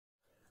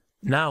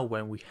Now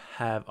when we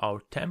have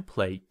our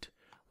template,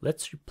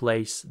 let's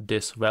replace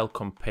this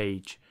welcome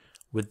page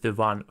with the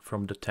one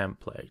from the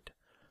template.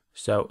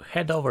 So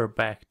head over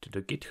back to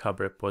the GitHub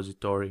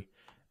repository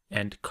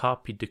and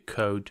copy the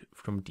code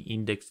from the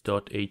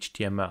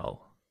index.html.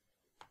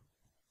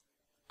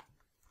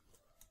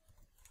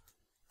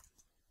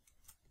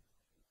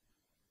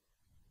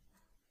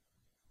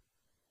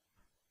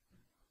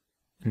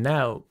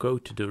 Now go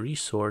to the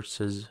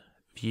resources,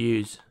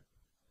 views,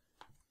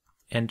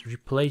 and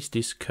replace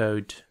this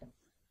code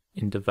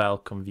in the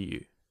welcome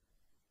view.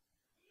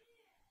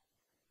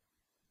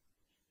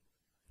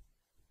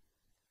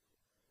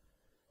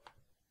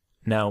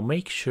 Now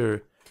make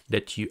sure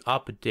that you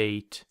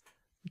update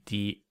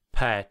the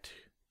path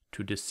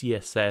to the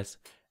CSS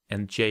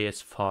and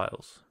JS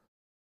files.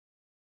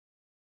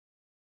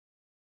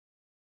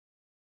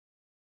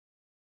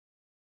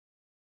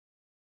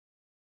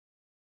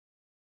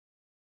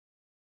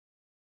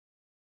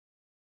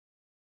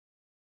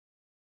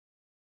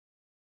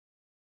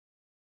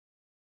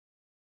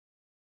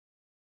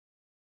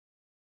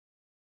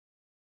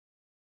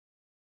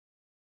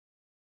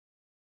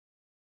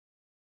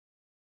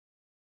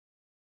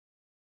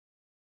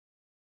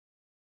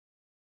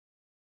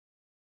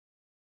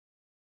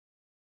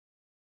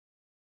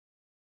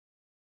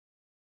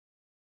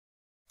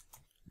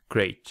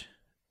 Great.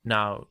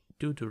 Now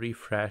do the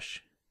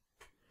refresh,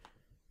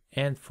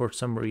 and for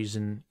some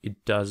reason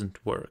it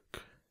doesn't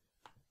work.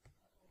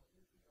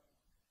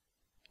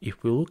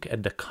 If we look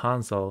at the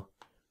console,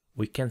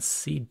 we can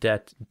see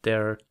that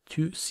there are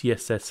two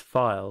CSS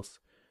files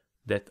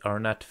that are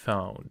not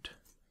found.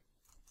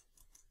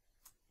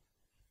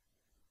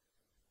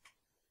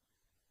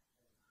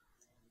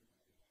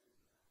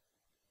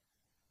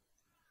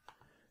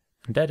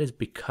 And that is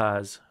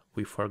because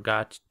we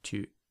forgot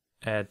to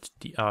add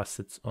the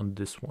assets on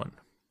this one.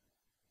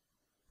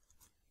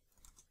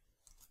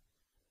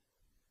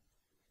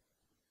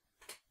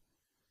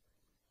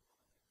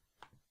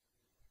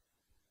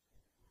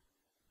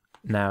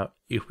 Now,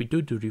 if we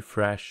do the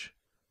refresh,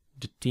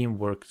 the theme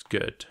works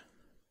good.